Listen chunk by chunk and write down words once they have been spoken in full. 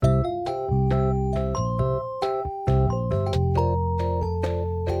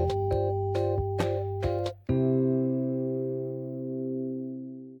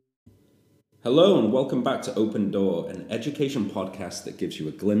Hello and welcome back to Open Door, an education podcast that gives you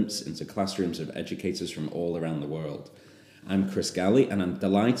a glimpse into classrooms of educators from all around the world. I'm Chris Galley and I'm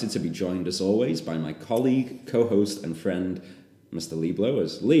delighted to be joined as always by my colleague, co-host and friend, Mr. Lee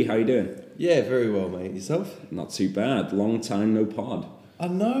Blowers. Lee, how you doing? Yeah, very well, mate. Yourself? Not too bad. Long time no pod. I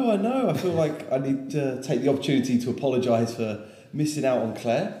know. I feel like I need to take the opportunity to apologise for missing out on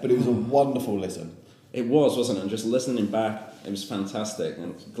Claire, but it was a wonderful listen. It was, wasn't it? And just listening back, it was fantastic.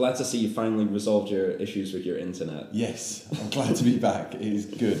 And glad to see you finally resolved your issues with your internet. Yes, I'm glad to be back. It is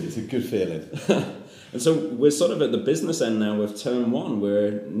good. It's a good feeling. And so we're sort of at the business end now with term one.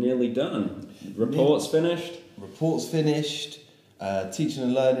 We're nearly done. Reports finished. Teaching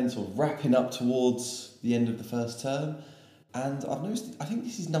and learning sort of wrapping up towards the end of the first term. And I've noticed, I think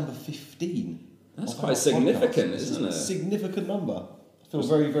this is number 15. That's quite significant, isn't it? A significant number. I feel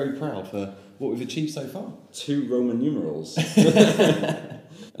very, very proud for what we've achieved so far. 2 Roman numerals.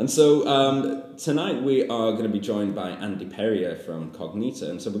 And so tonight we are going to be joined by Andy Perrier from Cognita.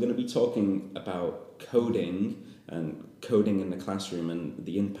 And so we're going to be talking about coding and coding in the classroom and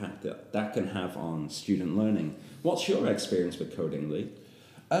the impact that that can have on student learning. What's your experience with coding, Lee?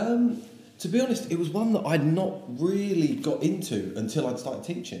 To be honest, it was one that I'd not really got into until I'd started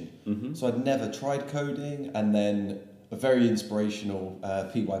teaching. Mm-hmm. So I'd never tried coding, and then a very inspirational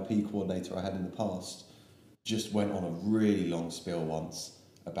PYP coordinator I had in the past just went on a really long spiel once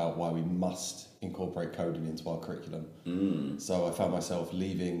about why we must incorporate coding into our curriculum. So I found myself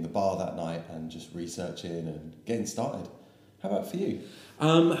leaving the bar that night and just researching and getting started. How about for you?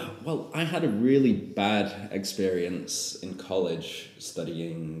 Well, I had a really bad experience in college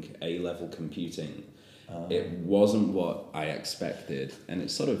studying A-level computing. It wasn't what I expected, and it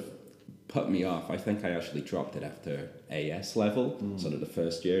sort of put me off. I think I actually dropped it after AS level, sort of the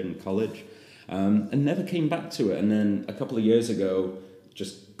first year in college, and never came back to it. And then a couple of years ago,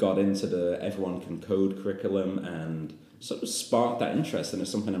 just got into the Everyone Can Code curriculum and sort of sparked that interest, and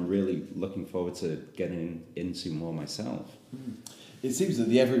it's something I'm really looking forward to getting into more myself. It seems that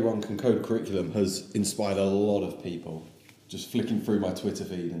the Everyone Can Code curriculum has inspired a lot of people. Just flicking through my Twitter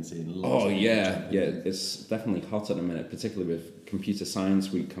feed and seeing lots of yeah, it's definitely hot at the minute, particularly with Computer Science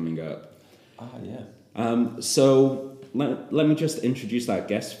Week coming up. So let me just introduce our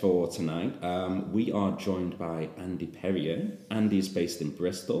guest for tonight. We are joined by Andy Perrier. Andy is based in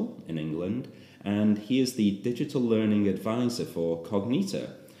Bristol, in England, and he is the Digital Learning Advisor for Cognita.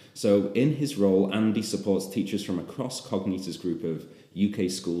 So in his role, Andy supports teachers from across Cognita's group of UK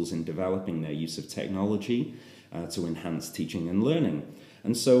schools in developing their use of technology to enhance teaching and learning.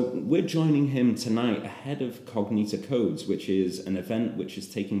 And so we're joining him tonight ahead of Cognita Codes, which is an event which is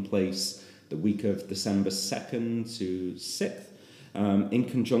taking place the week of December 2nd to 6th in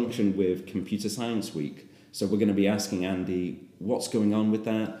conjunction with Computer Science Week. So we're going to be asking Andy what's going on with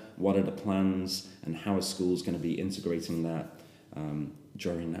that, what are the plans, and how are schools going to be integrating that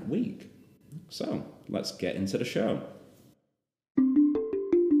during that week. So let's get into the show.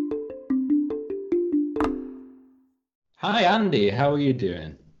 Hi Andy, how are you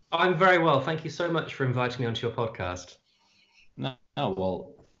doing? I'm very well. Thank you so much for inviting me onto your podcast. No,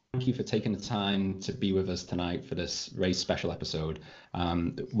 well, thank you for taking the time to be with us tonight for this very special episode.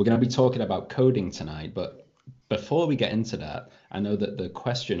 We're going to be talking about coding tonight, but before we get into that, I know that the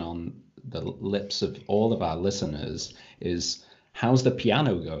question on the lips of all of our listeners is, how's the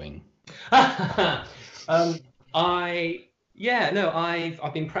piano going? I've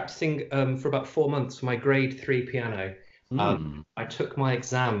been practicing for about 4 months for my grade 3 piano. I took my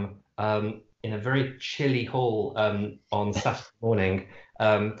exam in a very chilly hall on Saturday morning,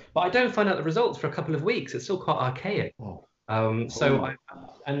 but I don't find out the results for a couple of weeks. It's still quite archaic.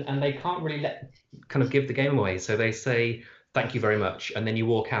 And they can't really give the game away. So they say thank you very much, and then you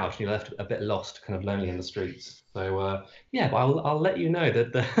walk out and you're left a bit lost, kind of lonely in the streets. So but I'll let you know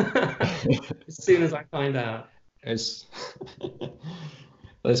that as soon as I find out.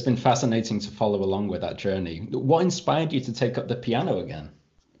 It's been fascinating to follow along with that journey. What inspired you to take up the piano again?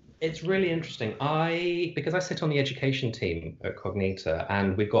 It's really interesting. Because I sit on the education team at Cognita,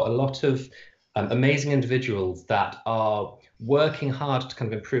 and we've got a lot of amazing individuals that are working hard to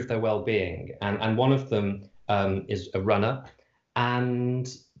kind of improve their well-being. And one of them is a runner, and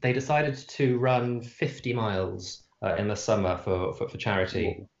they decided to run 50 miles in the summer for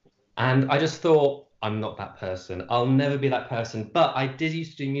charity. And I just thought, I'm not that person. I'll never be that person. But I did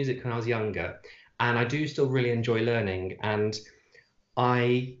used to do music when I was younger, and I do still really enjoy learning. And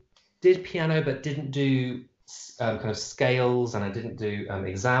I did piano, but didn't do kind of scales, and I didn't do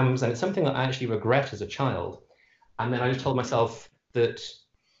exams. And it's something that I actually regret as a child. And then I just told myself that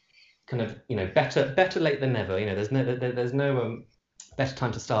kind of, better late than never. There's no better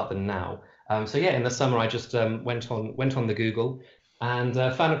time to start than now. So yeah, in the summer I just went on the Google and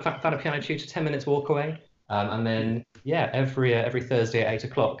found a piano tutor 10 minutes walk away. And then yeah, every Thursday at 8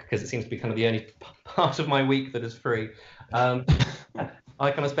 o'clock, because it seems to be kind of the only part of my week that is free. Um, I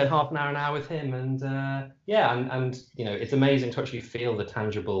kind of spend half an hour with him, and yeah, and it's amazing to actually feel the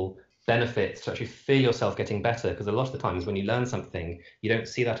tangible benefits, to actually feel yourself getting better. Because a lot of the times when you learn something, you don't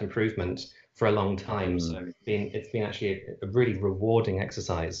see that improvement for a long time. So it's been actually a really rewarding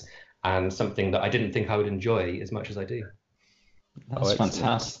exercise, and something that I didn't think I would enjoy as much as I do. That's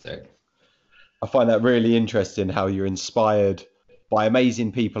fantastic. I find that really interesting, how you're inspired by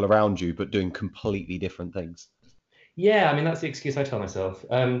amazing people around you, but doing completely different things. Yeah, I mean that's the excuse I tell myself.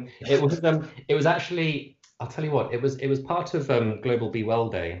 It was actually, I'll tell you what, it was part of Global Be Well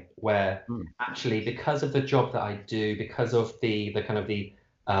Day, where actually, because of the job that I do, because of the kind of the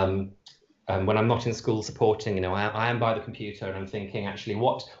when I'm not in school supporting, I am by the computer, and I'm thinking, actually,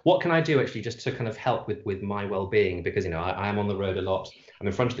 what can I do actually just to kind of help with my well-being, because I am on the road a lot, I'm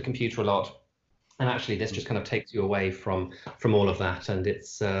in front of the computer a lot, and actually this just kind of takes you away from all of that, and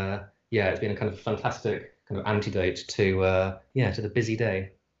it's it's been a kind of fantastic kind of antidote to the busy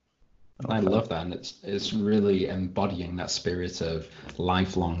day. I love that, and it's really embodying that spirit of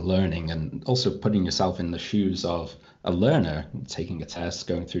lifelong learning, and also putting yourself in the shoes of a learner, taking a test,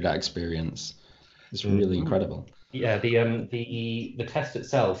 going through that experience. It's really incredible. Yeah, the test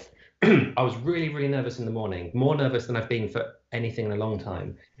itself, I was really, really nervous in the morning, more nervous than I've been for anything in a long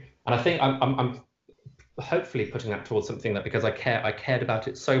time, and I think I'm hopefully putting that towards something that, because I cared about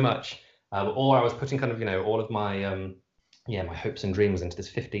it so much, or I was putting kind of all of my my hopes and dreams into this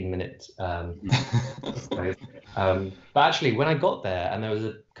 15-minute but actually when I got there, and there was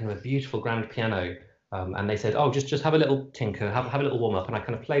a kind of a beautiful grand piano, and they said, oh, just have a little tinker, have a little warm up, and I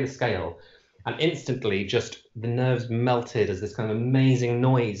kind of played a scale, and instantly just the nerves melted as this kind of amazing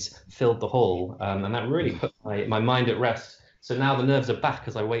noise filled the hall, and that really put my mind at rest. So now the nerves are back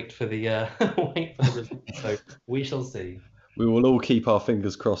as I wait for the result. So we shall see. We will all keep our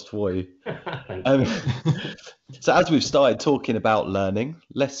fingers crossed for you. So as we've started talking about learning,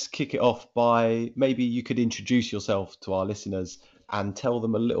 let's kick it off by, maybe you could introduce yourself to our listeners and tell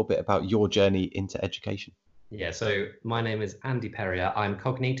them a little bit about your journey into education. Yeah, so my name is Andy Perrier. I'm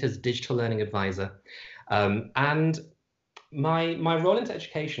Cognita's digital learning advisor. And my role into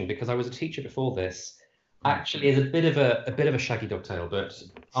education, because I was a teacher before this, actually is a bit of a shaggy dogtail, but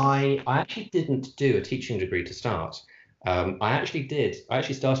I actually didn't do a teaching degree to start. I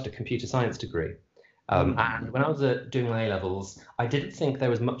actually started a computer science degree. And when I was doing my A-levels, I didn't think there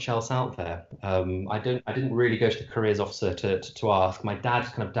was much else out there. I didn't really go to the careers officer to ask. My dad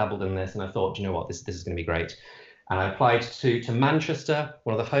kind of dabbled in this, and I thought, you know what, this is going to be great. And I applied to Manchester,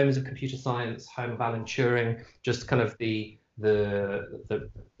 one of the homes of computer science, home of Alan Turing, just kind of the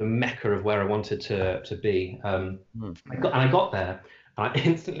mecca of where I wanted to be. I got there, and I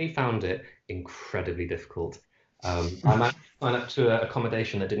instantly found it incredibly difficult. I managed to sign up to an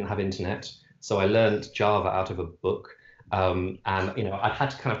accommodation that didn't have internet, so I learned Java out of a book. And I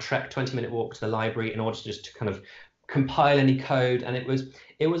had to kind of trek 20-minute walk to the library in order to kind of compile any code, and it was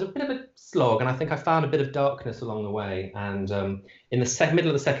a bit of a slog, and I think I found a bit of darkness along the way. And in the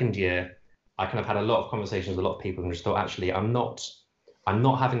middle of the second year, I kind of had a lot of conversations with a lot of people, and just thought, actually, I'm not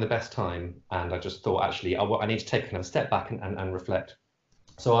having the best time, and I just thought, actually, I need to take kind of a step back and reflect.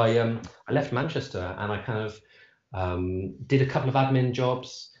 So I left Manchester, and I kind of did a couple of admin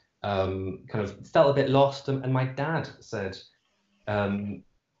jobs, kind of felt a bit lost, and my dad said,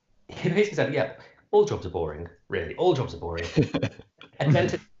 he basically said, yeah, all jobs are boring, really, all jobs are boring. A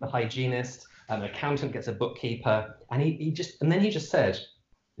dentist, a hygienist, an accountant gets a bookkeeper, and he just said,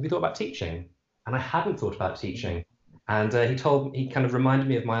 have you thought about teaching? And I hadn't thought about teaching, and he kind of reminded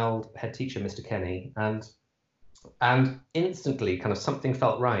me of my old head teacher, Mr. Kenny, and instantly kind of something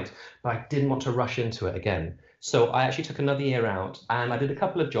felt right, but I didn't want to rush into it again. So I actually took another year out, and I did a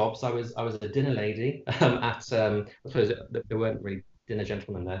couple of jobs. I was a dinner lady at I suppose there weren't really dinner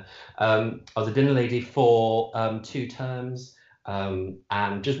gentlemen there. I was a dinner lady for 2 terms,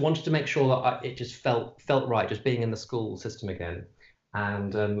 and just wanted to make sure that it just felt right, just being in the school system again.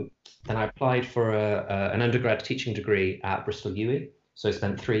 And then I applied for an undergrad teaching degree at Bristol UWE. So I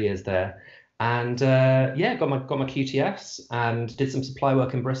spent 3 years there, and got my QTS and did some supply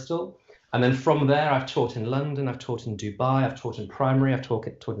work in Bristol. And then from there, I've taught in London, I've taught in Dubai, I've taught in primary, I've taught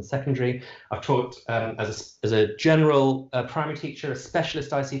in secondary, I've taught as a general primary teacher, a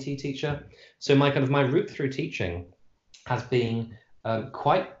specialist ICT teacher. So my route through teaching has been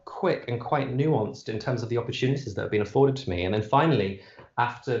quite quick and quite nuanced in terms of the opportunities that have been afforded to me. And then finally,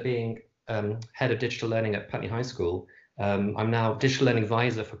 after being head of digital learning at Putney High School, I'm now digital learning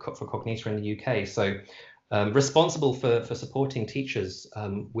advisor for Cognita in the UK. So responsible for supporting teachers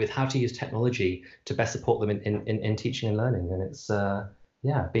with how to use technology to best support them in teaching and learning. And it's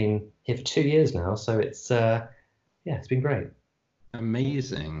been here for 2 years now, so it's been great.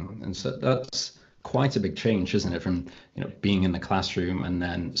 Amazing. And so that's quite a big change, isn't it, from being in the classroom and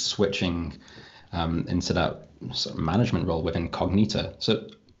then switching into that sort of management role within Cognita. So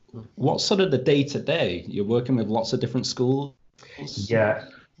what's sort of the day-to-day? You're working with lots of different schools? Yeah,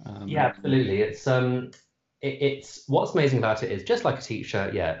 absolutely. It's what's amazing about it is, just like a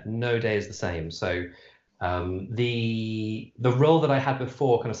teacher, no day is the same. So the role that I had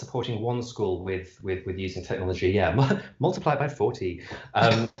before, kind of supporting one school with using technology, multiply by 40.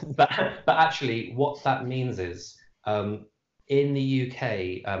 But actually, what that means is, in the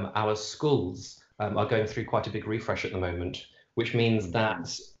UK, our schools are going through quite a big refresh at the moment, which means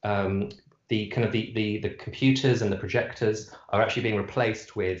that the computers and the projectors are actually being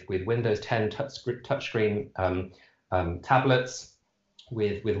replaced with Windows 10 touchscreen tablets,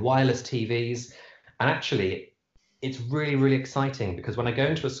 with wireless TVs. And actually, it's really, really exciting, because when I go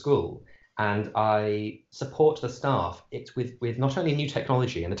into a school and I support the staff, it's with not only new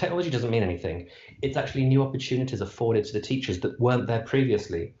technology, and the technology doesn't mean anything, it's actually new opportunities afforded to the teachers that weren't there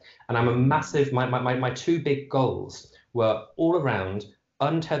previously. And I'm a massive, my two big goals were all around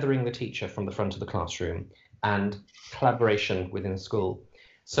untethering the teacher from the front of the classroom and collaboration within school.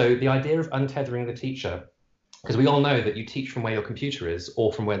 So the idea of untethering the teacher, because we all know that you teach from where your computer is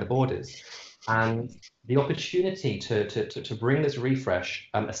or from where the board is. And the opportunity to bring this refresh,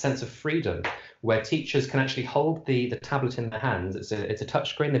 a sense of freedom, where teachers can actually hold the tablet in their hands. It's a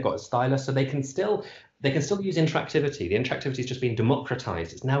touch screen. They've got a stylus, so they can still use interactivity. The interactivity is just being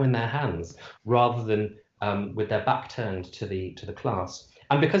democratized. It's now in their hands, rather than with their back turned to the class.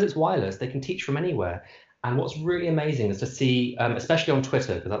 And because it's wireless, they can teach from anywhere. And what's really amazing is to see, especially on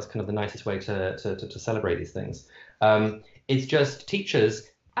Twitter, because that's kind of the nicest way to celebrate these things, is just teachers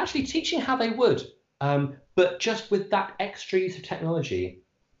actually teaching how they would, but just with that extra use of technology.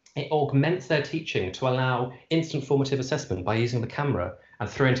 It augments their teaching to allow instant formative assessment by using the camera and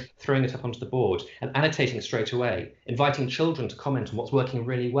throwing it up onto the board and annotating straight away, inviting children to comment on what's working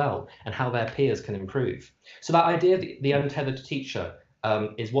really well and how their peers can improve. So that idea of the untethered teacher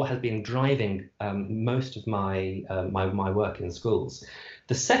is what has been driving most of my work in schools.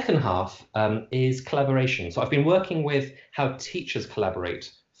 The second half is collaboration. So I've been working with how teachers collaborate,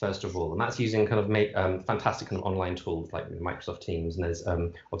 first of all, and that's using kind of fantastic kind of online tools like Microsoft Teams, and there's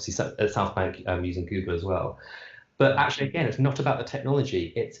obviously Southbank using Google as well. But actually, again, it's not about the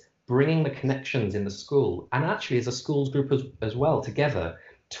technology, it's bringing the connections in the school, and actually as a schools group as well, together,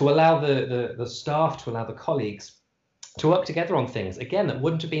 to allow the staff, to allow the colleagues to work together on things, again, that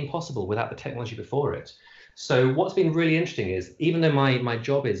wouldn't have been possible without the technology before it. So what's been really interesting is, even though my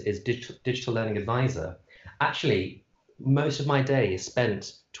job is digital learning advisor, actually most of my day is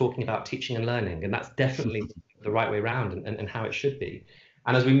spent talking about teaching and learning, and that's definitely the right way around and how it should be.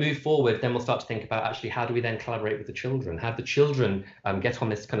 And as we move forward, then we'll start to think about actually how do we then collaborate with the children? How do the children get on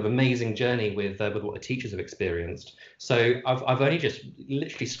this kind of amazing journey with what the teachers have experienced? So I've only just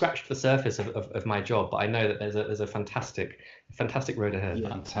literally scratched the surface of my job, but I know that there's a fantastic road ahead.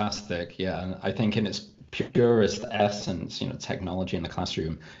 Fantastic, yeah. And I think in its purest essence, technology in the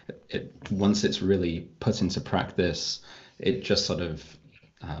classroom, once it's really put into practice, it just sort of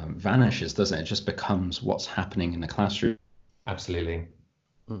vanishes, doesn't it? It just becomes what's happening in the classroom. Absolutely.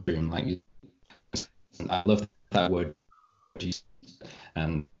 Like, I love that word,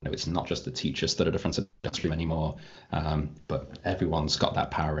 and it's not just the teacher stood at the front of the classroom anymore, but everyone's got that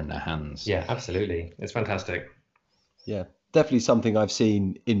power in their hands. Yeah, absolutely. It's fantastic. Yeah, definitely something I've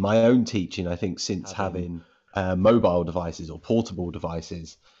seen in my own teaching, I think, since having mobile devices or portable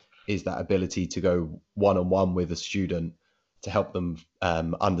devices, is that ability to go one-on-one with a student to help them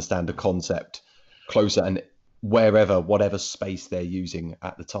understand a concept closer and whatever space they're using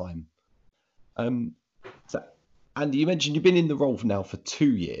at the time. So, Andy, you mentioned you've been in the role now for 2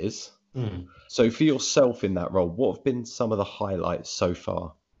 years. So for yourself in that role, what have been some of the highlights so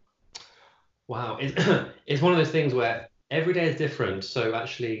far? Wow, it's one of those things where every day is different. So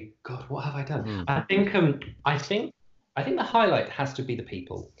actually, God, what have I done? I think the highlight has to be the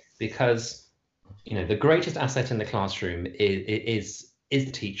people, because the greatest asset in the classroom is the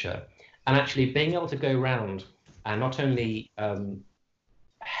teacher. And actually being able to go around and not only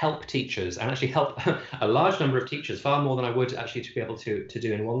help teachers, and actually help a large number of teachers, far more than I would actually to be able to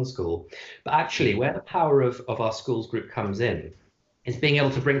do in one school, but actually where the power of our schools group comes in is being able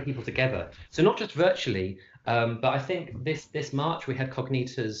to bring people together. So not just virtually, but I think this March we had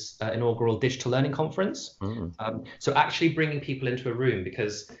Cognita's inaugural digital learning conference. So actually bringing people into a room,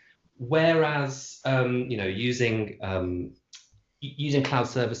 because whereas using cloud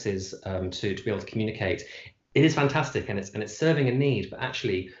services to be able to communicate, it is fantastic and it's serving a need, but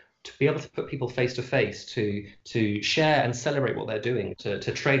actually to be able to put people face to face to share and celebrate what they're doing, to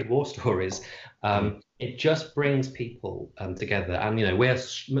trade war stories, it just brings people together. And we're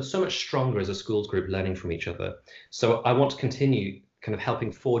so much stronger as a schools group learning from each other. So I want to continue kind of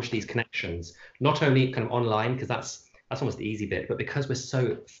helping forge these connections, not only kind of online, because that's almost the easy bit, but because we're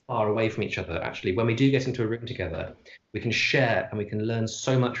so far away from each other, actually, when we do get into a room together, we can share and we can learn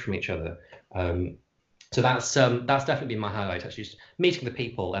so much from each other. So that's definitely been my highlight, actually, just meeting the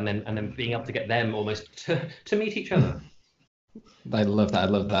people and then being able to get them almost to meet each other. I love that. I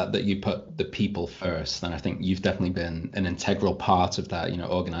love that you put the people first. And I think you've definitely been an integral part of that,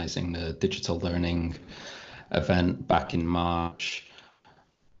 organizing the digital learning event back in March.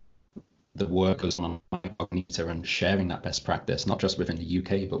 The work goes on Cognita and sharing that best practice, not just within the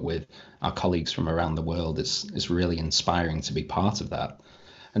UK, but with our colleagues from around the world, is really inspiring to be part of that.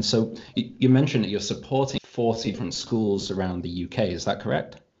 And so you mentioned that you're supporting 40 different schools around the UK. Is that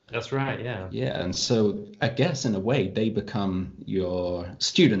correct? That's right, yeah. Yeah, and so I guess in a way they become your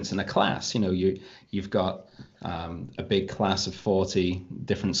students in a class. You've got a big class of 40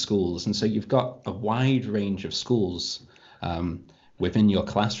 different schools, and so you've got a wide range of schools within your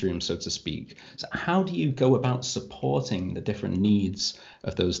classroom, so to speak. So how do you go about supporting the different needs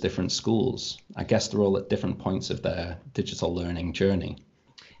of those different schools? I guess they're all at different points of their digital learning journey.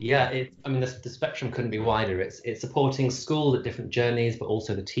 Yeah, the spectrum couldn't be wider. It's supporting schools at different journeys, but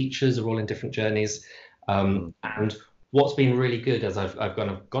also the teachers are all in different journeys. And what's been really good as I've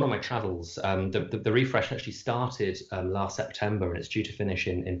gone on my travels, the refresh actually started last September and it's due to finish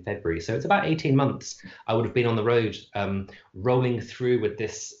in February. So it's about 18 months I would have been on the road, rolling through with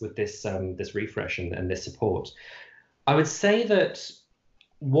this refresh and this support. I would say that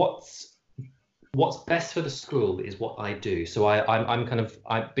what's best for the school is what I do. So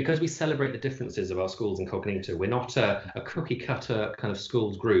because we celebrate the differences of our schools in Cognita, we're not a cookie cutter kind of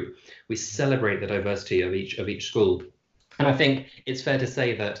schools group. We celebrate the diversity of each school. And I think it's fair to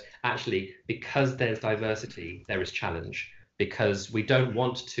say that actually, because there's diversity, there is challenge, because we don't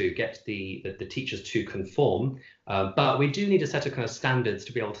want to get the teachers to conform, but we do need a set of kind of standards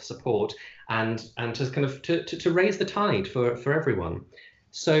to be able to support and to kind of to raise the tide for everyone.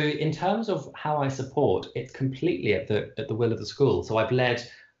 So in terms of how I support, it's completely at the will of the school. So I've led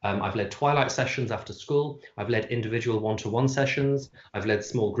twilight sessions after school. I've led individual one-to-one sessions. I've led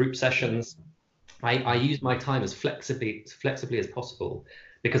small group sessions. I use my time as flexibly as possible,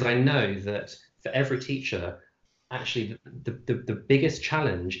 because I know that for every teacher, actually the biggest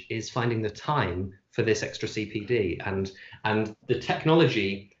challenge is finding the time for this extra CPD and the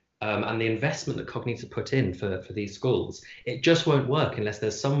technology. And the investment that Cognita put in for these schools, it just won't work unless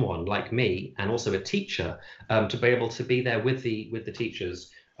there's someone like me and also a teacher to be able to be there with the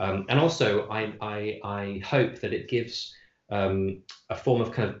teachers. And also, I hope that it gives a form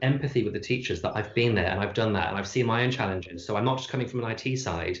of kind of empathy with the teachers, that I've been there and I've done that and I've seen my own challenges. So I'm not just coming from an IT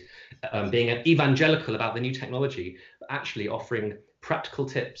side, being an evangelical about the new technology, but actually offering practical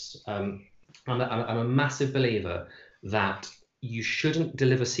tips. I'm a massive believer that you shouldn't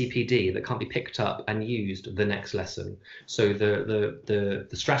deliver CPD that can't be picked up and used the next lesson. So the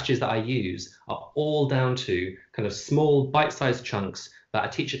strategies that I use are all down to kind of small bite-sized chunks that a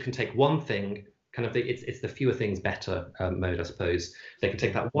teacher can take one thing, kind of it's the fewer things better mode, I suppose. They can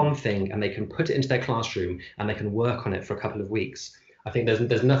take that one thing and they can put it into their classroom and they can work on it for a couple of weeks. I think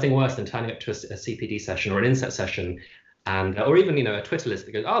there's nothing worse than turning up to a CPD session or an inset session, and or even a Twitter list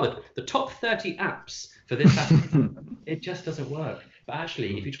that goes, the top 30 apps for this app. It just doesn't work. But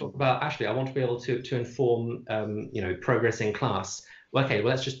actually, if you talk about I want to be able to inform progress in class. Okay,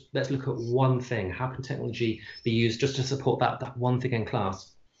 well let's look at one thing. How can technology be used just to support that one thing in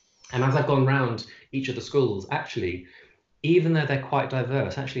class? And as I've gone around each of the schools, actually, even though they're quite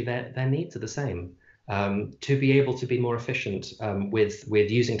diverse, actually their needs are the same. To be able to be more efficient with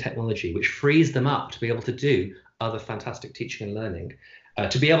using technology, which frees them up to be able to do other fantastic teaching and learning,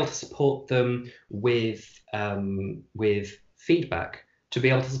 to be able to support them with feedback, to be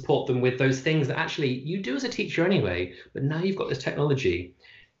able to support them with those things that actually you do as a teacher anyway, but now you've got this technology,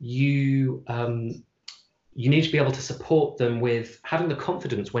 you need to be able to support them with having the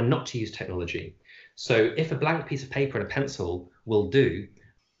confidence when not to use technology. So if a blank piece of paper and a pencil will do,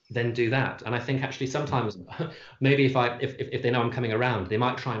 then do that. And I think actually sometimes maybe if they know I'm coming around, they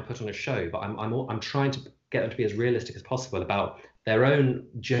might try and put on a show, but I'm trying to get them to be as realistic as possible about their own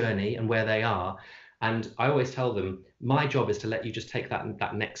journey and where they are. And I always tell them, my job is to let you just take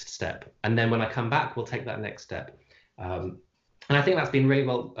that next step. And then when I come back, we'll take that next step. And I think that's been really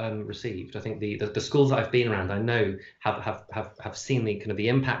well received. I think the schools that I've been around, I know have seen the kind of the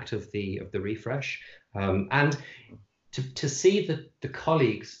impact of the refresh, and to see the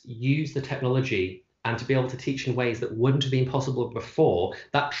colleagues use the technology and to be able to teach in ways that wouldn't have been possible before.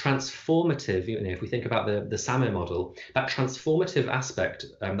 That transformative, if we think about the SAMR model, that transformative aspect,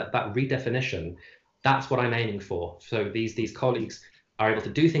 that redefinition, that's what I'm aiming for. So these colleagues are able to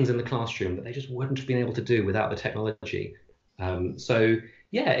do things in the classroom that they just wouldn't have been able to do without the technology. So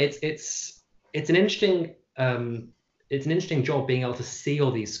yeah, it's an interesting job being able to see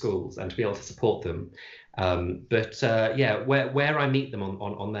all these schools and to be able to support them. Yeah, where I meet them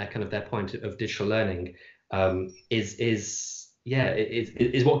on their kind of their point of digital learning is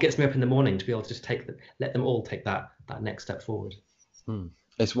what gets me up in the morning, to be able to just let them all take that next step forward.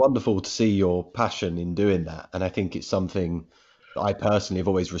 It's wonderful to see your passion in doing that, and I think it's something that I personally have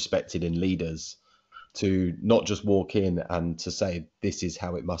always respected in leaders, to not just walk in and to say this is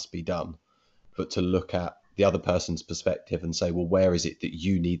how it must be done, but to look at the other person's perspective and say, well, where is it that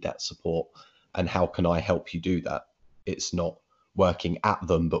you need that support and how can I help you do that? It's not working at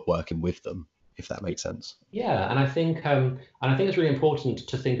them, but working with them, if that makes sense. Yeah, and I think it's really important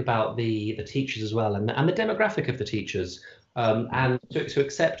to think about the teachers as well, and the demographic of the teachers, and to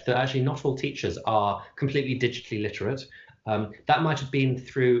accept that actually not all teachers are completely digitally literate. That might have been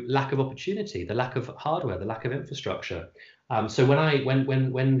through lack of opportunity, the lack of hardware, the lack of infrastructure. So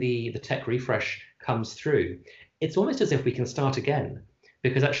when the tech refresh comes through, it's almost as if we can start again,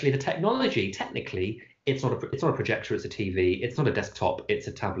 because actually the technology, technically, it's not a projector, it's a TV, it's not a desktop, it's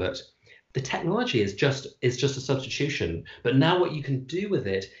a tablet. The technology is just a substitution, but now what you can do with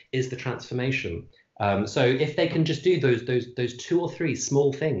it is the transformation. So if they can just do those 2 or 3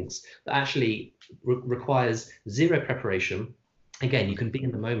 small things that actually requires zero preparation, again, you can be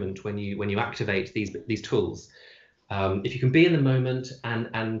in the moment when you activate these tools. If you can be in the moment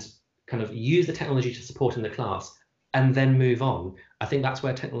and kind of use the technology to support in the class and then move on, I think that's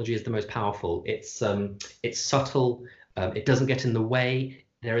where technology is the most powerful. It's subtle, it doesn't get in the way.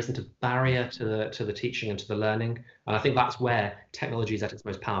 There isn't a barrier to the teaching and to the learning, and I think that's where technology is at its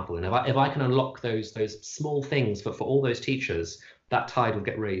most powerful. And if I can unlock those small things for all those teachers, that tide will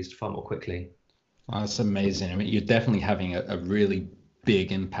get raised far more quickly. Well, that's amazing. I mean, you're definitely having a really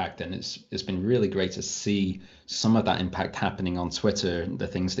big impact, and it's been really great to see some of that impact happening on Twitter. The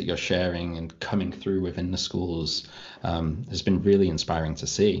things that you're sharing and coming through within the schools has been really inspiring to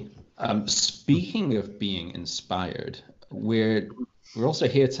see. Speaking of being inspired, we're also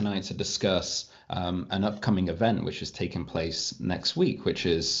here tonight to discuss an upcoming event which is taking place next week, which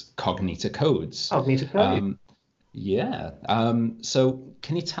is Cognita Codes. Cognita Codes. Yeah. So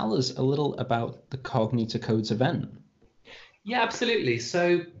can you tell us a little about the Cognita Codes event? Yeah, absolutely.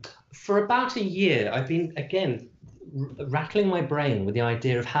 So for about a year, I've been, again, rattling my brain with the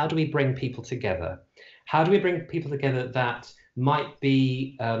idea of how do we bring people together? How do we bring people together that might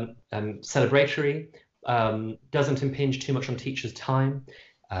be celebratory, doesn't impinge too much on teachers' time,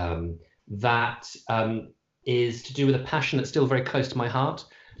 that is to do with a passion that's still very close to my heart.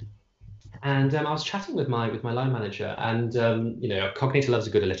 And I was chatting with my line manager, and Cognita loves a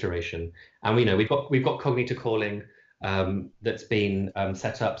good alliteration, and we've got Cognita Calling that's been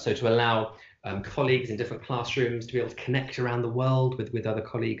set up so to allow colleagues in different classrooms to be able to connect around the world with other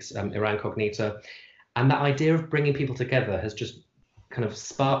colleagues around Cognita, and that idea of bringing people together has just kind of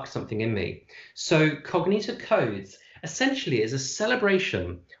sparked something in me. So Cognita Codes essentially is a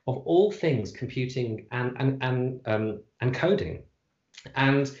celebration of all things computing and coding,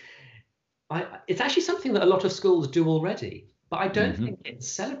 and it's actually something that a lot of schools do already, but I don't think it's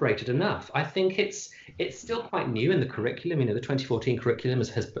celebrated enough. I think it's still quite new in the curriculum. The 2014 curriculum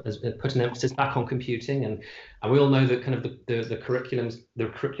has put an emphasis back on computing, and we all know that kind of the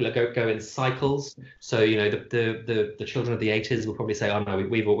curricula go in cycles. So the children of the 80s will probably say, oh no,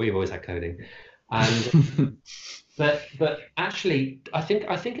 we've always had coding, and but actually I think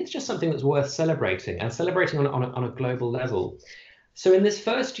it's just something that's worth celebrating, and celebrating on a global level. So in this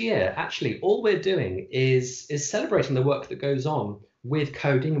first year, actually, all we're doing is celebrating the work that goes on with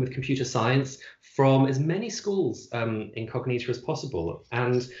coding and with computer science from as many schools in Cognita as possible.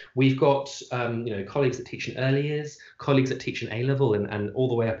 And we've got colleagues that teach in early years, colleagues that teach in A-level and all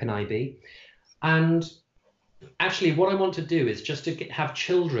the way up in IB. And actually, what I want to do is just to have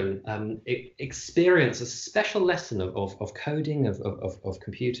children experience a special lesson of coding, of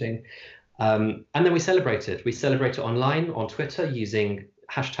computing. And then we celebrate it. We celebrate it online on Twitter using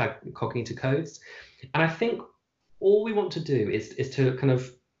 #CognitaCodes. And I think all we want to do is to kind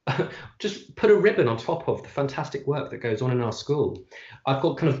of just put a ribbon on top of the fantastic work that goes on in our school. I've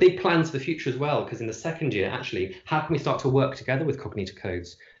got kind of big plans for the future as well, because in the second year, actually, how can we start to work together with Cognita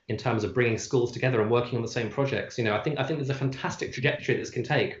Codes in terms of bringing schools together and working on the same projects? You know, I think there's a fantastic trajectory this can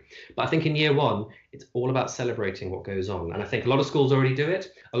take. But I think in year one, it's all about celebrating what goes on. And I think a lot of schools already do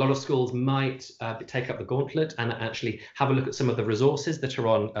it. A lot of schools might take up the gauntlet and actually have a look at some of the resources that are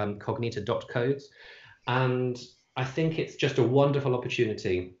on cognita.codes. And I think it's just a wonderful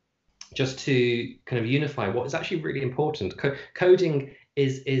opportunity just to kind of unify what is actually really important. Coding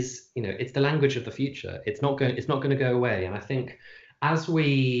is you know, it's the language of the future. It's not going to go away. And I think as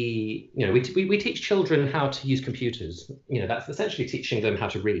we teach children how to use computers, you know, that's essentially teaching them how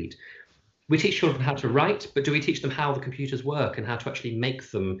to read. We teach children how to write, but do we teach them how the computers work and how to actually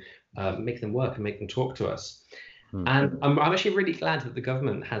make them work and make them talk to us? And I'm actually really glad that the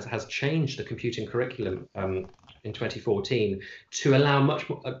government has changed the computing curriculum in 2014 to allow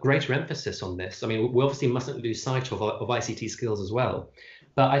a greater emphasis on this. I mean, we obviously mustn't lose sight of ICT skills as well,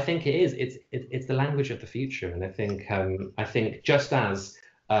 but I think it's the language of the future. And I think just as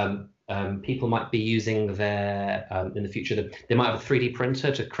people might be using their in the future, they might have a 3D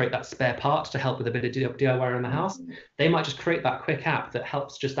printer to create that spare part to help with a bit of DIY around the house. They might just create that quick app that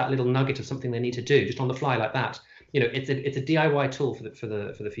helps, just that little nugget of something they need to do just on the fly like that. You know, it's a DIY tool for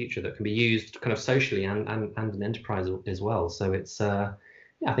the future that can be used kind of socially and in enterprise as well. So it's I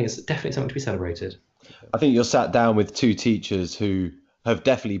think it's definitely something to be celebrated. I think you're sat down with two teachers who have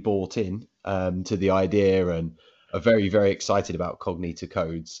definitely bought in to the idea and are very, very excited about Cognita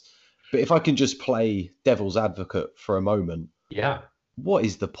Codes. But if I can just play devil's advocate for a moment, what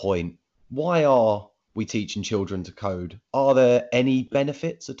is the point? Why are we teaching children to code? Are there any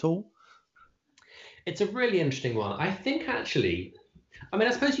benefits at all? It's a really interesting one. I think actually, I mean,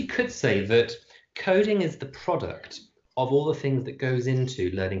 I suppose you could say that coding is the product of all the things that goes into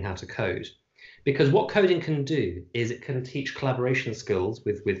learning how to code. Because what coding can do is it can teach collaboration skills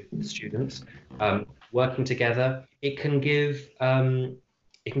with students, working together. It can give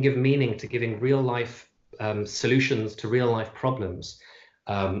meaning to giving real life solutions to real life problems.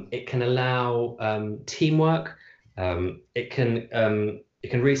 It can allow teamwork. It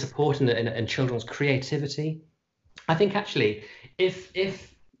can really support in children's creativity. I think actually, if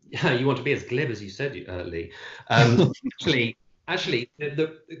you want to be as glib as you said, Lee, actually,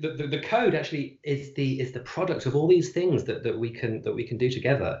 the code actually is the product of all these things that we can do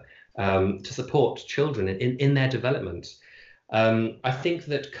together to support children in their development. I think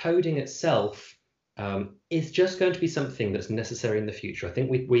that coding itself is just going to be something that's necessary in the future. I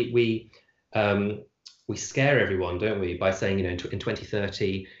think we scare everyone, don't we, by saying, you know, in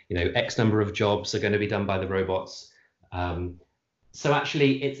 2030, you know, X number of jobs are going to be done by the robots. So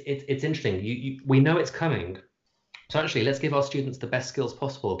actually, it's interesting. We know it's coming. So actually, let's give our students the best skills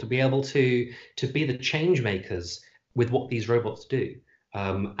possible to be able to be the change makers with what these robots do,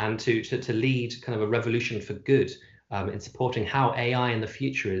 and to lead kind of a revolution for good in supporting how AI in the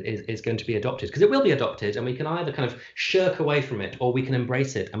future is going to be adopted, because it will be adopted, and we can either kind of shirk away from it or we can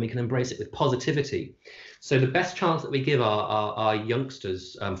embrace it, and we can embrace it with positivity. So the best chance that we give our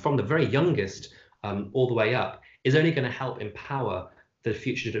youngsters, from the very youngest all the way up, is only going to help empower the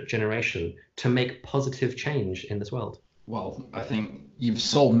future generation to make positive change in this world. Well, I think you've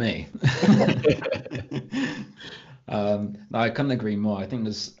sold me. No, I couldn't agree more. I think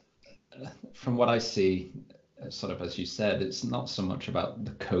there's, from what I see, sort of as you said, it's not so much about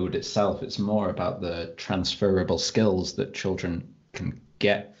the code itself, it's more about the transferable skills that children can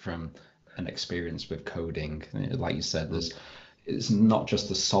get from an experience with coding. Like you said, it's not just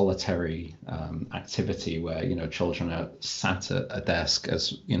a solitary activity where, you know, children are sat at a desk,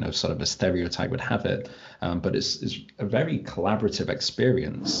 as, you know, sort of a stereotype would have it, but it's a very collaborative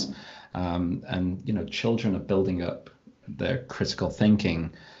experience. And, you know, children are building up their critical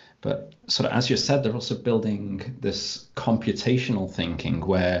thinking, but sort of, as you said, they're also building this computational thinking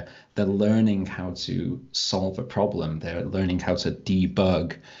where they're learning how to solve a problem. They're learning how to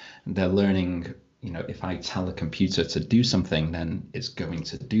debug. They're learning, you know, if I tell a computer to do something, then it's going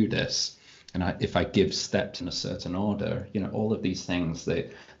to do this. And if I give steps in a certain order, you know, all of these things,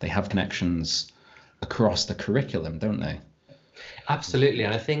 they have connections across the curriculum, don't they? Absolutely.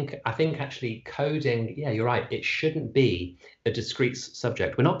 And I think actually coding, yeah, you're right, it shouldn't be a discrete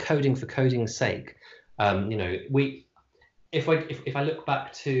subject. We're not coding for coding's sake. You know, if I look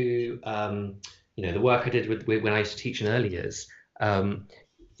back to you know, the work I did when I used to teach in early years,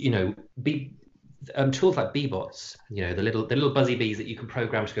 you know, tools like Bbots, you know, the little buzzy bees that you can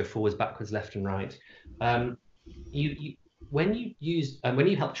program to go forwards, backwards, left, and right. When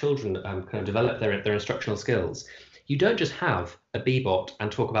you help children kind of develop their instructional skills, you don't just have a Bebot and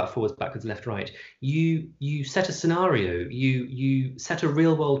talk about forwards, backwards, left, right. You set a scenario, you set a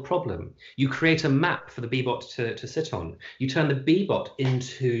real world problem, you create a map for the Bebot to sit on, you turn the Bebot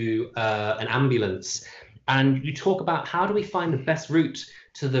into an ambulance, and you talk about how do we find the best route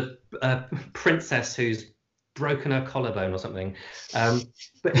to the princess who's broken her collarbone or something.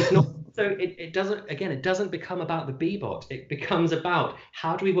 But it's not, so it doesn't become about the Bebot. It becomes about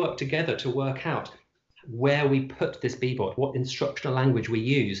how do we work together to work out where we put this Bebot, what instructional language we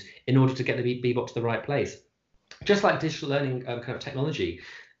use in order to get the Bebot to the right place. Just like digital learning kind of technology,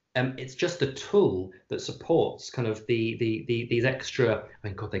 it's just a tool that supports kind of these extra, I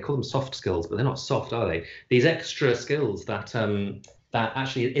mean, God, they call them soft skills, but they're not soft, are they? These extra skills that that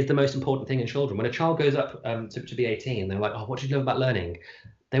actually is the most important thing in children. When a child goes up to be 18, they're like, oh, what do you know about learning?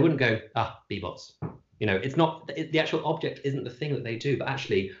 They wouldn't go, Bebots. You know, it's not, the actual object isn't the thing that they do, but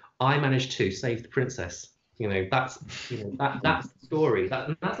actually, I managed to save the princess. You know, that's the story.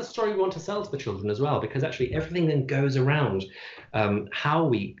 That's the story we want to sell to the children as well, because actually everything then goes around how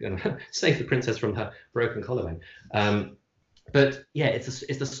we save the princess from her broken collarbone. But yeah,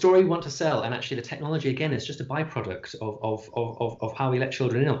 it's the story we want to sell, and actually the technology again is just a byproduct of how we let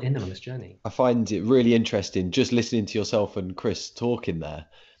children in on this journey. I find it really interesting just listening to yourself and Chris talking there,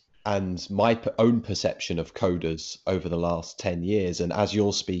 and my own perception of coders over the last 10 years. And as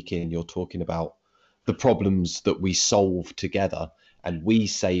you're speaking, you're talking about the problems that we solve together and we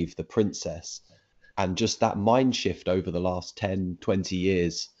save the princess, and just that mind shift over the last 10, 20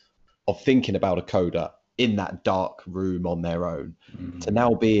 years of thinking about a coder in that dark room on their own to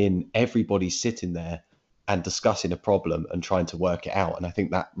now being everybody sitting there and discussing a problem and trying to work it out. And I think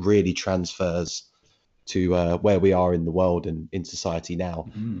that really transfers to where we are in the world and in society now,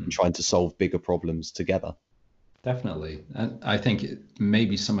 trying to solve bigger problems together. Definitely. And I think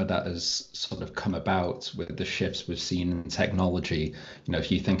maybe some of that has sort of come about with the shifts we've seen in technology. You know,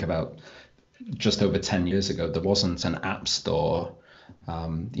 if you think about just over 10 years ago, there wasn't an app store.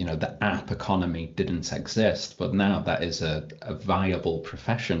 You know, the app economy didn't exist, but now that is a viable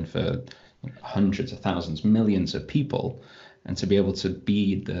profession for hundreds of thousands, millions of people. And to be able to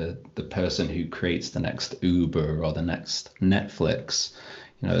be the person who creates the next Uber or the next Netflix,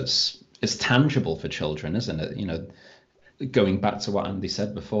 you know, it's tangible for children, isn't it? You know, going back to what Andy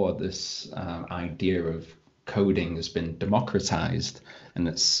said before, this idea of coding has been democratized, and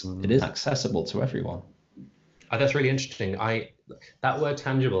it is accessible to everyone. Oh, that's really interesting. That word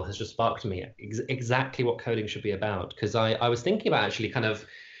tangible has just sparked to me exactly what coding should be about, because I was thinking about actually kind of,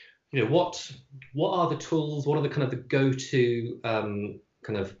 you know, what are the tools, what are the kind of the go-to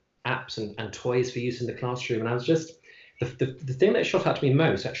kind of apps and toys for use in the classroom, and I was just the thing that shot out to me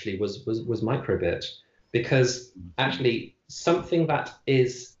most actually was Microbit, because actually something that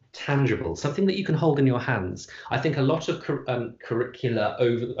is tangible, something that you can hold in your hands. I think a lot of curricula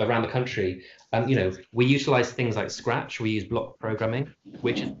around the country, you know, we utilize things like Scratch, we use block programming,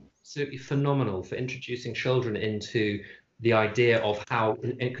 which is absolutely phenomenal for introducing children into the idea of how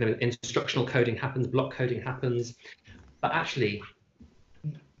kind of instructional coding happens, block coding happens, but actually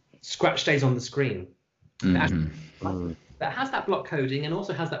Scratch stays on the screen. That has that block coding and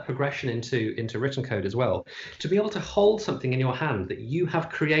also has that progression into written code as well. To be able to hold something in your hand that you have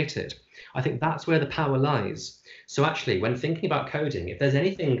created, I think that's where the power lies. So actually, when thinking about coding, if there's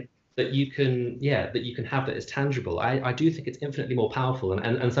anything that you can have that is tangible, I do think it's infinitely more powerful.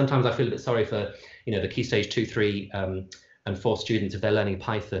 And sometimes I feel a bit sorry for, you know, the Key Stage 2, 3 and 4 students if they're learning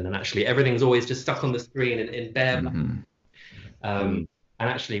Python, and actually everything's always just stuck on the screen in bare. And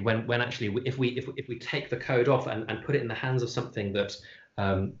actually, if we take the code off and put it in the hands of something that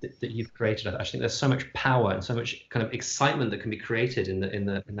you've created, I think there's so much power and so much kind of excitement that can be created in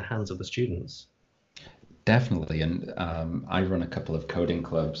the hands of the students. Definitely, and I run a couple of coding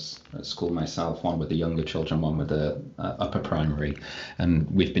clubs at school myself, one with the younger children, one with the upper primary, and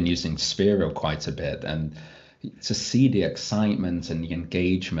we've been using Sphero quite a bit, and to see the excitement and the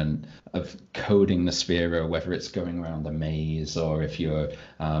engagement of coding the Sphero, whether it's going around a maze or if you're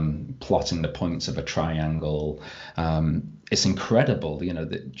plotting the points of a triangle, it's incredible, you know,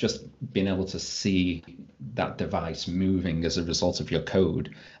 that just being able to see that device moving as a result of your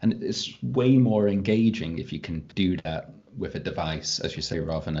code. And it's way more engaging if you can do that with a device, as you say,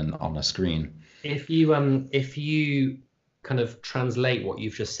 rather than on a screen. If you kind of translate what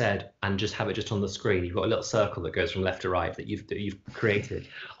you've just said and just have it just on the screen, you've got a little circle that goes from left to right that you've created.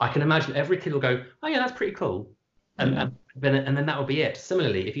 I can imagine every kid will go, oh yeah, that's pretty cool, and then that would be it.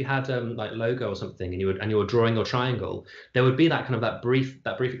 Similarly, if you had like logo or something and you were drawing your triangle, there would be that kind of that brief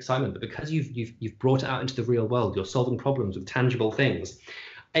excitement. But because you've brought it out into the real world, you're solving problems with tangible things.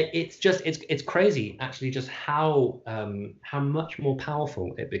 It's crazy actually just how much more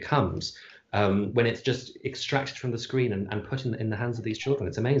powerful it becomes when it's just extracted from the screen and put in the hands of these children.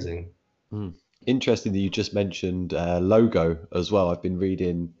 It's amazing. Interesting that you just mentioned Logo as well. I've been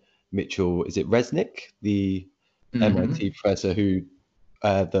reading Mitchell, is it Resnick, the MIT professor who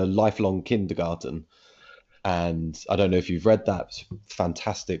the Lifelong Kindergarten, and I don't know if you've read that. It's a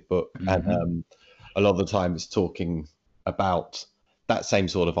fantastic book, and a lot of the time it's talking about that same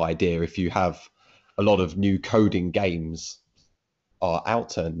sort of idea. If you have a lot of new coding games are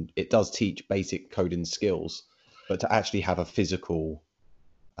out, and it does teach basic coding skills, but to actually have a physical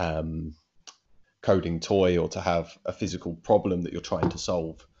coding toy or to have a physical problem that you're trying to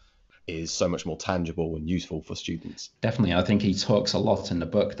solve is so much more tangible and useful for students. Definitely. I think he talks a lot in the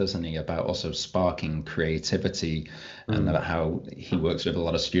book, doesn't he, about also sparking creativity and about how he works with a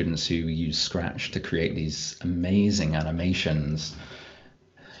lot of students who use Scratch to create these amazing animations.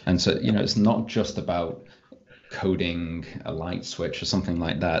 And so, it's not just about coding a light switch or something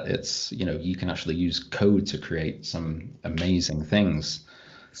like that. It's, you can actually use code to create some amazing things.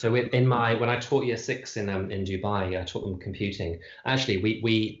 So when I taught year 6 in Dubai, I taught them computing. Actually,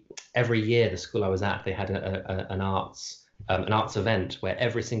 we every year the school I was at, they had an arts event where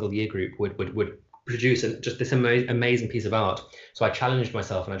every single year group would produce just this amazing piece of art. So I challenged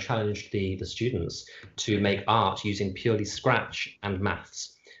myself and I challenged the students to make art using purely Scratch and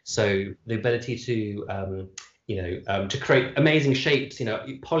maths. So the ability to to create amazing shapes,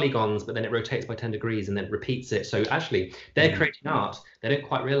 polygons, but then it rotates by 10 degrees and then it repeats it. So actually they're creating art. They don't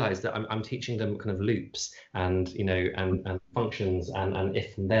quite realize that I'm teaching them kind of loops and, and functions and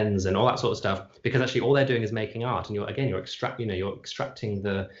if and thens and all that sort of stuff, because actually all they're doing is making art. And you're extracting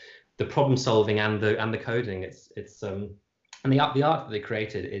the problem solving and the coding. And the art that they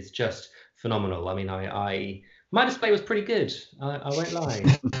created is just phenomenal. I mean, my display was pretty good. I won't lie.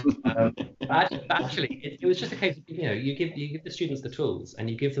 Actually, it was just a case of, you give the students the tools and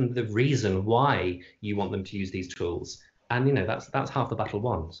you give them the reason why you want them to use these tools, and that's half the battle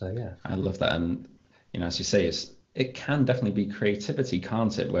won. So yeah, I love that. And as you say, it can definitely be creativity,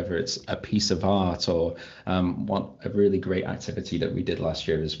 can't it? Whether it's a piece of art or a really great activity that we did last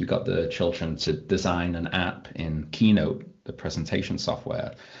year is we got the children to design an app in Keynote, the presentation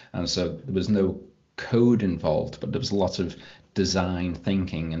software, and so there was no code involved, but there was a lot of design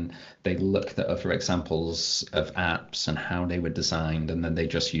thinking, and they looked at other examples of apps and how they were designed, and then they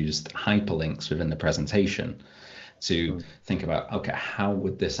just used hyperlinks within the presentation to think about, okay, how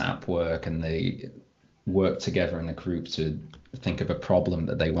would this app work? And they worked together in a group to think of a problem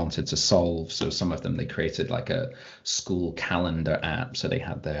that they wanted to solve. So some of them, they created like a school calendar app, so they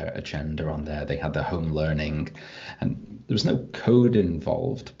had their agenda on there, they had their home learning, and there was no code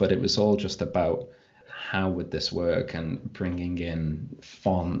involved, but it was all just about how would this work, and bringing in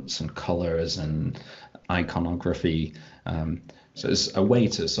fonts and colors and iconography. So it's a way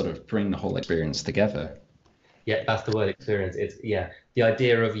to sort of bring the whole experience together. Yeah, that's the word, experience. It's the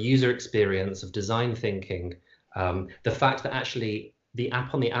idea of user experience, of design thinking, the fact that actually the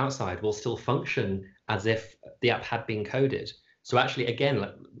app on the outside will still function as if the app had been coded. So actually, again,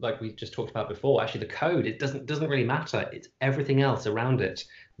 like we just talked about before, actually the code, it doesn't really matter. It's everything else around it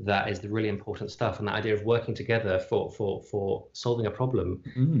that is the really important stuff, and that idea of working together for solving a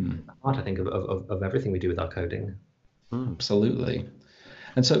problem. Part, I think, of everything we do with our coding. Absolutely.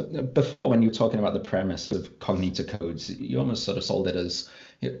 And so before, when you were talking about the premise of Cognito Codes, you almost sort of sold it as,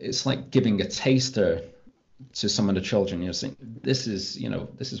 it's like giving a taster to some of the children. You're saying, this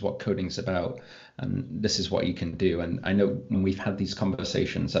is what coding's about, and this is what you can do. And I know when we've had these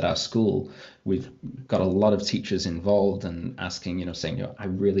conversations at our school, we've got a lot of teachers involved and asking, saying, I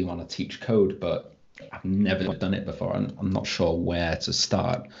really want to teach code, but I've never done it before, and I'm not sure where to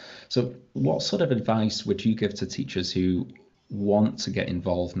start. So what sort of advice would you give to teachers who want to get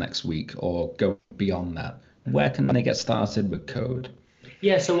involved next week or go beyond that? Where can they get started with code?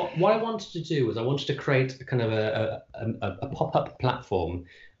 Yeah, so what I wanted to do was I wanted to create a kind of a pop-up platform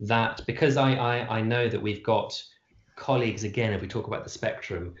that, because I know that we've got colleagues, again, if we talk about the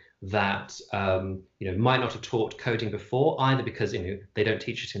spectrum, that might not have taught coding before, either because they don't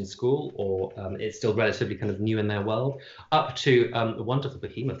teach it in school, or it's still relatively kind of new in their world, up to wonderful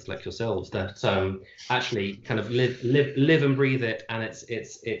behemoths like yourselves that actually kind of live and breathe it, and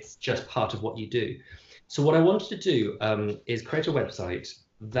it's just part of what you do. So what I wanted to do is create a website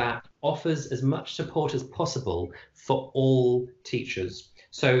that offers as much support as possible for all teachers.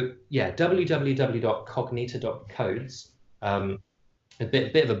 So yeah, www.cognito.codes. A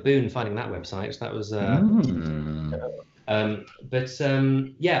bit of a boon finding that website. That was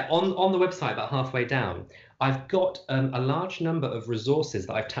Yeah, on the website, about halfway down, I've got a large number of resources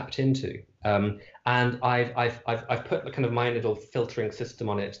that I've tapped into, and I've put the kind of my little filtering system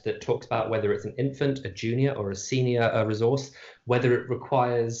on it that talks about whether it's an infant, a junior, or a senior resource, whether it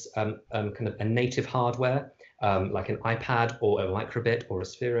requires kind of a native hardware like an iPad or a Microbit or a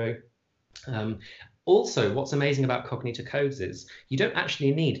Sphero. Also, what's amazing about Cognito Codes is you don't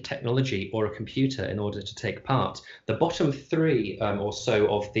actually need technology or a computer in order to take part. The bottom three or so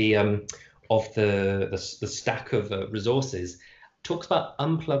of the stack of resources talks about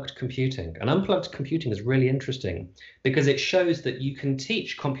unplugged computing. And unplugged computing is really interesting because it shows that you can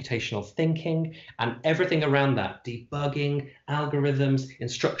teach computational thinking and everything around that, debugging, algorithms,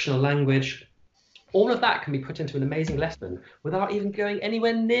 instructional language. All of that can be put into an amazing lesson without even going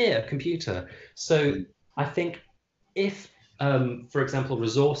anywhere near a computer. So I think if, for example,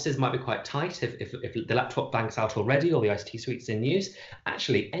 resources might be quite tight, if the laptop bank's out already or the ICT suite's in use,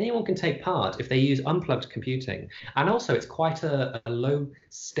 actually anyone can take part if they use unplugged computing. And also it's quite a low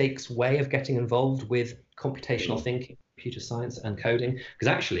stakes way of getting involved with computational thinking, computer science and coding, because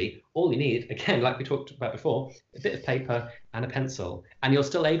actually all you need, again, like we talked about before, a bit of paper and a pencil, and you're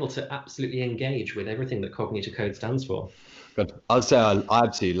still able to absolutely engage with everything that Cognito Code stands for. Good. I'd say I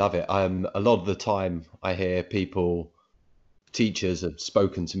absolutely love it. A lot of the time I hear teachers have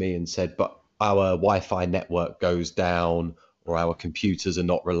spoken to me and said, but our Wi-Fi network goes down, or our computers are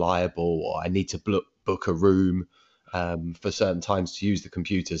not reliable, or I need to book a room for certain times to use the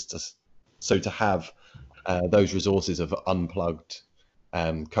computers. So to have those resources of unplugged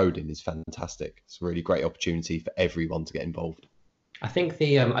coding is fantastic. It's a really great opportunity for everyone to get involved. I think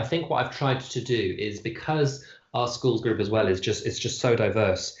what I've tried to do is, because our schools group as well is just so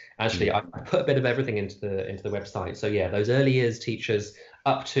diverse. Actually, I put a bit of everything into the website. So yeah, those early years teachers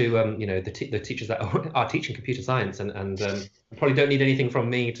up to the teachers that are teaching computer science and probably don't need anything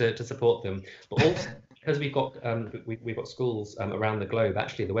from me to support them, but also because we've got schools around the globe.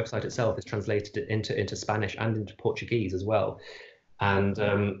 Actually, the website itself is translated into Spanish and into Portuguese as well. And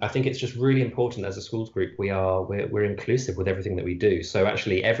I think it's just really important as a schools group we're inclusive with everything that we do. So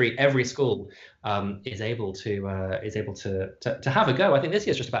actually, every school is able to have a go. I think this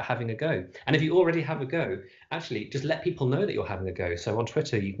year is just about having a go. And if you already have a go, actually just let people know that you're having a go. So on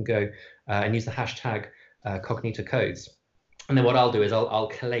Twitter, you can go and use the hashtag Cognito Codes. And then what I'll do is I'll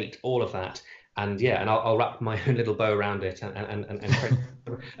collate all of that. And yeah, and I'll wrap my own little bow around it and create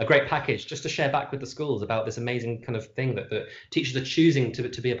a great package just to share back with the schools about this amazing kind of thing that the teachers are choosing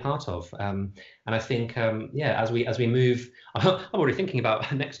to be a part of. And I think, as we move, I'm already thinking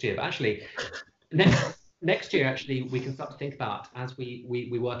about next year, but actually next year, actually, we can start to think about, as we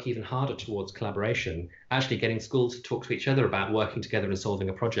work even harder towards collaboration, actually getting schools to talk to each other about working together and solving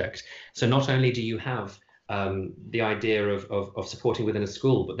a project. So not only do you have the idea of supporting within a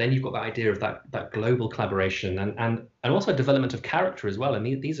school, but then you've got the idea of that global collaboration and also development of character as well. And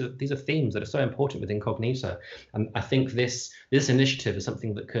these are themes that are so important within Cognito. And I think this initiative is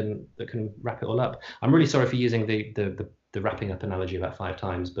something that can wrap it all up. I'm really sorry for using the wrapping up analogy about 5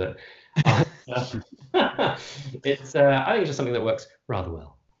 times, but it's I think it's just something that works rather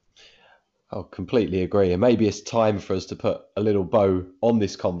well. I completely agree. And maybe it's time for us to put a little bow on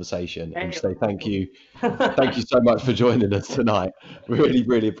this conversation and say thank you. Thank you so much for joining us tonight. We really,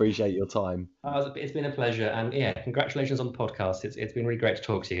 really appreciate your time. It's been a pleasure. And yeah, congratulations on the podcast. It's been really great to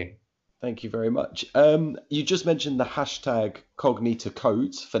talk to you. Thank you very much. You just mentioned the hashtag Cognito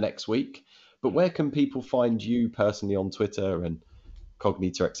Codes for next week, but where can people find you personally on Twitter and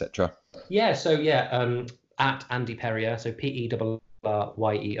Cognito, etc.? Yeah, so at Andy Perrier, so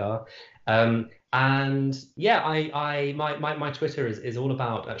PERRYER. And yeah, my Twitter is all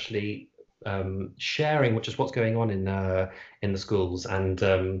about actually sharing what's going on in the schools and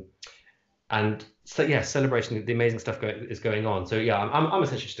so yeah, celebrating the amazing stuff is going on. So yeah, I'm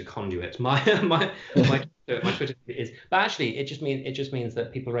essentially just a conduit. My Twitter is, but actually it just means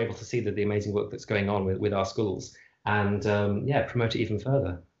that people are able to see the amazing work that's going on with our schools and promote it even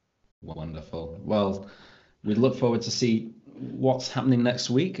further. Wonderful. Well, we look forward to see what's happening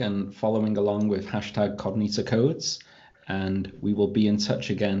next week and following along with hashtag Cognito Codes, and we will be in touch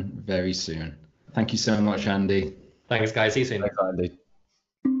again very soon. Thank you so much, Andy. Thanks, guys. See you soon. Thanks, Andy.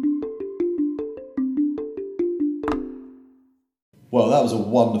 Well, that was a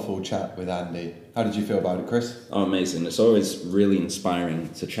wonderful chat with Andy. How did you feel about it, Chris? Oh, amazing. It's always really inspiring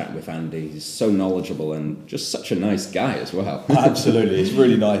to chat with Andy. He's so knowledgeable and just such a nice guy as well. Absolutely. It's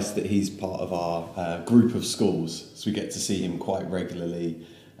really nice that he's part of our group of schools. So we get to see him quite regularly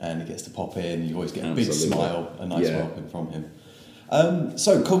and he gets to pop in. You always get a big smile, a nice welcome from him.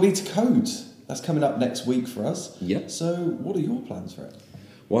 So Cognito Codes. That's coming up next week for us. Yeah. So what are your plans for it?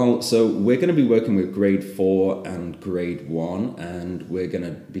 Well, so we're going to be working with grade 4 and grade 1, and we're going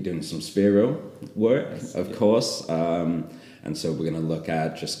to be doing some Sphero work, of course. And so we're going to look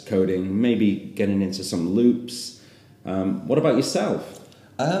at just coding, maybe getting into some loops. What about yourself?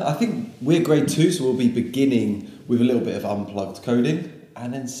 I think we're grade 2, so we'll be beginning with a little bit of unplugged coding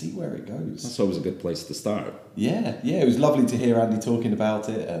and then see where it goes. That's always a good place to start. Yeah, it was lovely to hear Andy talking about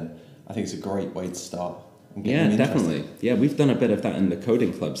it, and I think it's a great way to start. Yeah, definitely. Yeah, we've done a bit of that in the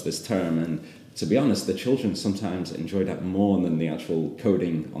coding clubs this term, and to be honest, the children sometimes enjoy that more than the actual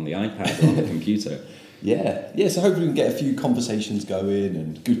coding on the iPad or on the computer. Yeah, so hopefully we can get a few conversations going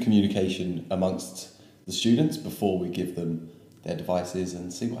and good communication amongst the students before we give them their devices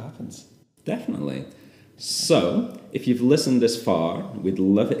and see what happens. Definitely. So, if you've listened this far, we'd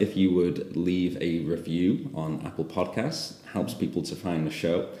love it if you would leave a review on Apple Podcasts. Helps people to find the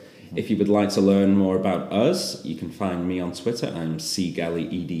show. If you would like to learn more about us, you can find me on Twitter. I'm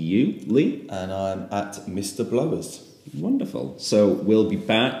cgalley.edu. Lee? And I'm at Mr. Blowers. Wonderful. So we'll be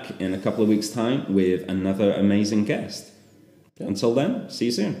back in a couple of weeks' time with another amazing guest. Until then, see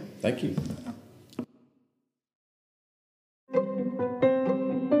you soon. Thank you.